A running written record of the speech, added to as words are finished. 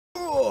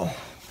Oh,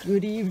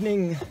 good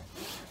evening.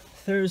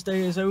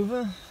 Thursday is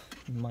over.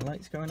 My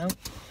light's going out.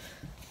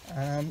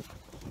 And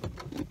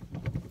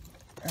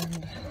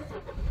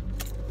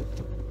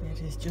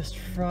it is just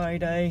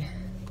Friday.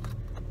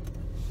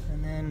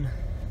 And then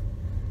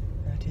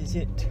that is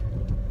it.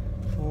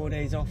 4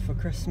 days off for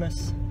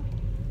Christmas.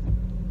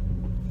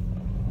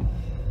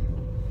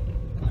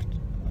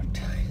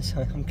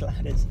 So I'm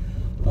glad it's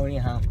only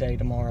a half day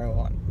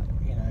tomorrow.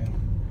 You know,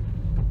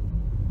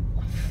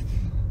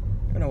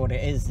 I don't know what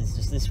it is. It's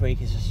just this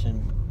week is just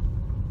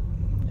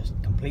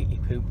completely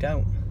pooped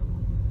out.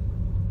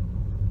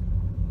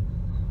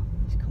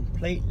 It's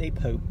completely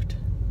pooped.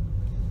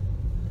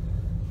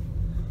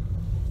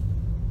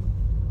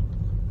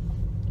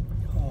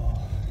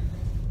 Oh.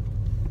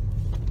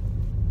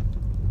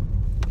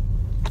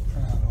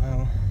 Oh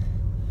well.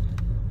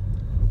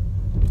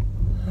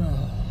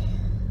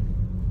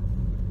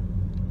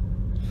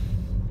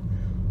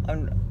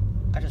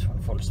 I just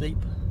want to fall asleep.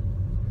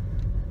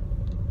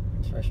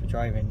 Especially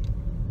driving.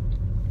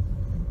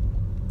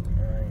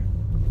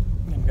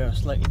 I'm going to go a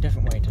slightly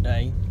different way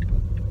today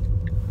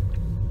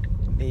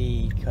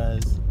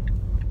because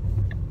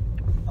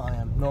I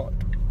am not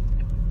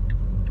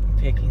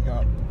picking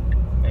up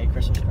a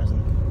Christmas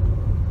present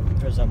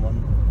for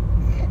someone.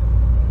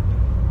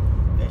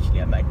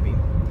 Actually, I might be.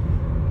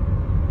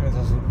 It's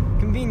also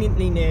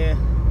conveniently near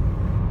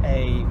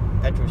a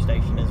petrol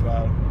station as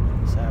well,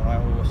 so I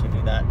will also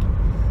do that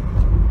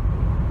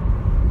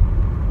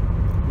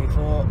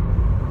before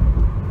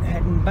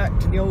heading back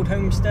to the old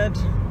homestead.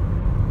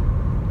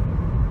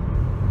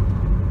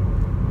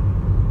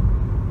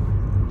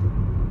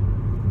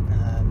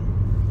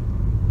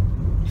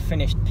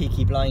 Finished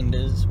Peaky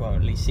Blinders, well,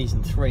 at least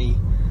season 3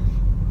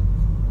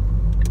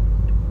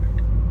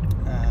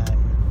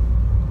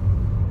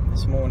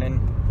 this morning.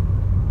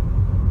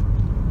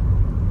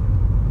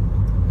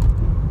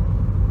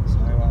 So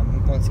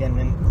once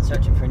again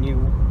searching for a new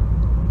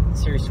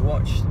series to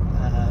watch.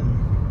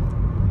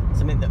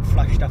 Something that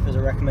flashed up as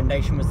a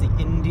recommendation was The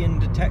Indian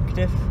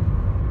Detective.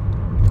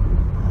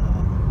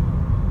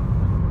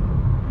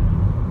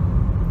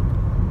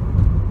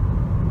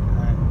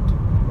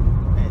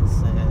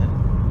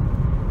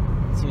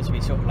 And it seems to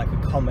be sort of like a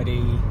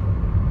comedy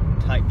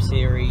type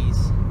series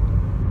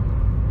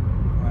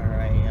where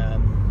a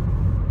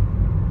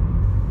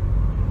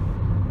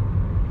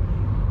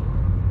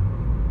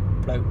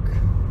bloke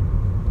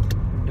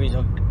who is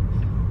of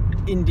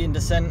Indian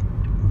descent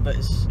but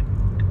has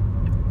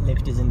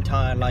lived his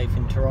entire life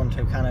in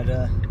Toronto,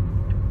 Canada,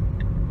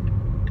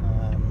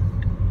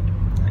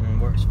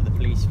 and works for the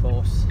police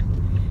force,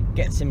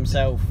 gets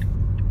himself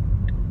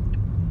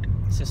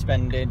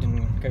suspended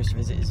and goes to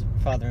visit his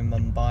father in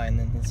Mumbai, and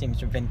then seems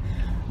to have been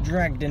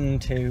dragged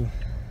into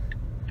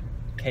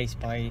a case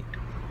by,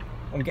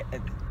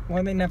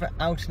 well, they never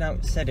out and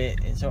out said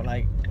it. It's sort of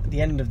like at the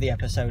end of the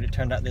episode it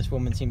turned out this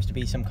woman seems to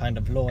be some kind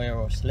of lawyer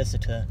or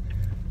solicitor,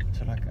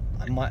 so like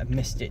I might have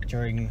missed it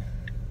during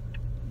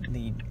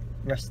the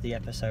rest of the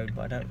episode,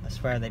 but I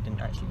swear they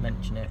didn't actually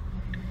mention it,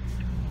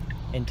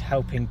 into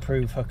helping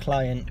prove her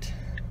client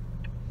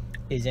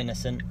is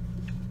innocent,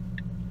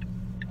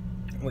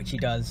 which he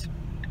does.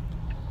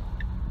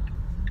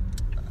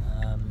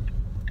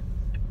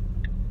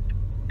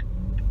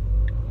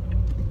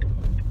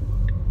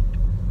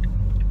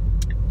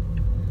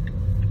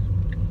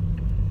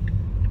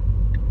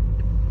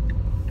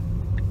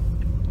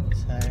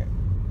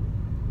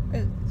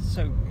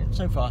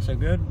 So far so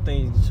good.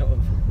 The sort of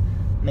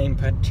main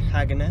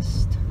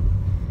protagonist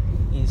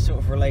is sort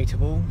of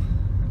relatable.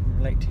 I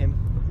relate to him,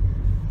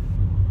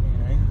 you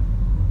know,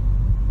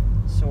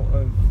 sort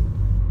of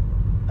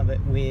a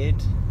bit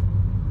weird,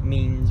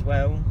 means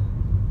well,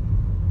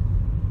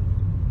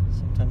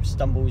 sometimes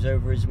stumbles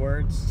over his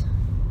words.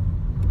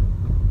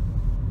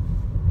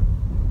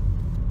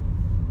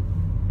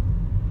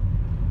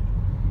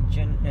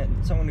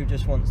 Someone who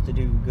just wants to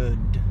do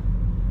good,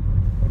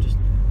 or just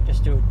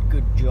do a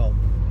good job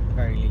at the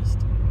very least.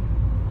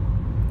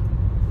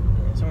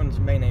 Someone's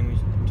main aim is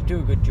to do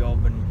a good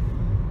job and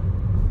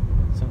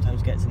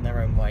sometimes gets in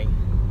their own way.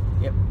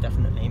 Yep,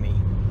 definitely me.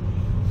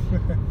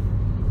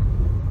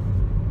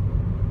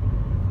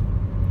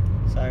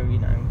 So, you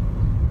know,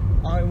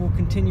 I will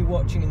continue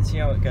watching and see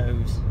how it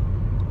goes.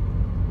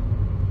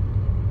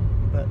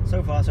 But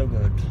so far so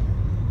good.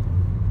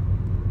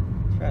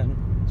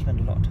 Spend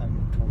a lot of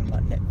time talking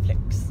about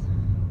Netflix.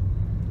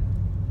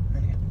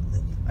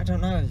 I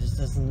don't know, there just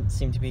doesn't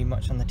seem to be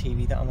much on the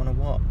TV that I want to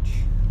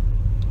watch.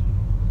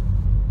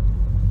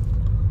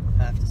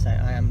 I have to say,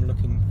 I am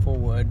looking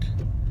forward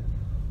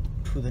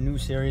to the new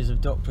series of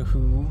Doctor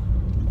Who.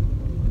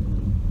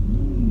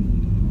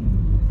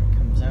 It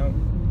comes out.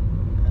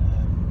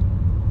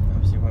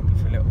 Obviously it won't be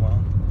for a little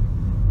while.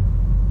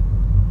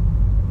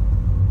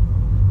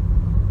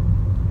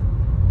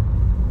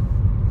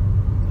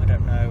 I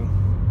don't know.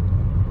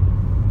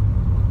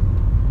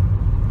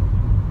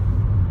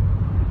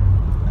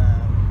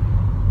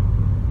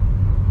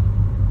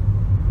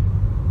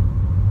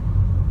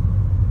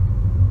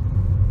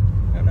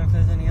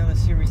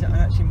 series that I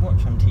actually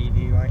watch on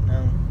TV right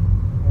now,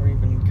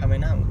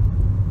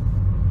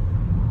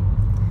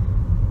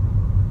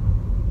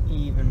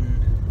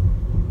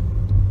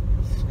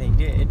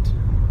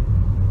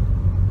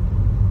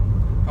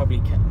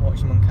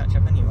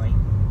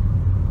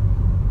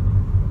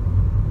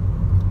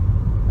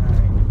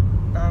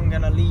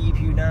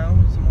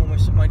 now, as I'm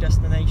almost at my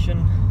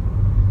destination.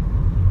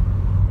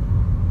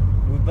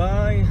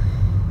 Goodbye.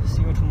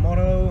 See you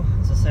tomorrow.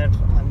 As I said,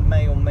 I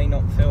may or may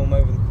not film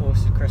over the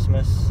course of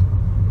Christmas.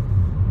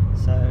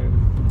 So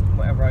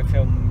whatever I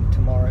film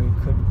tomorrow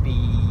could be,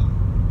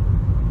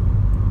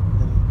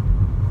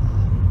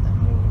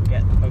 and will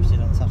get posted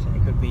on Saturday.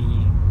 It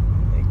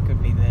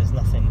could be there's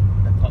nothing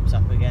that pops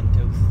up again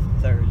till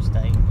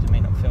Thursday. So I may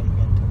not film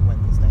again till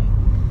Wednesday.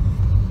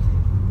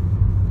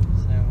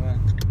 So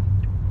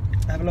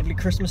have a lovely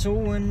Christmas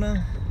all,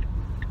 and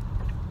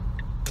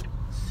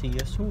see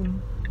you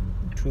soon.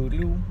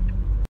 Toodaloo.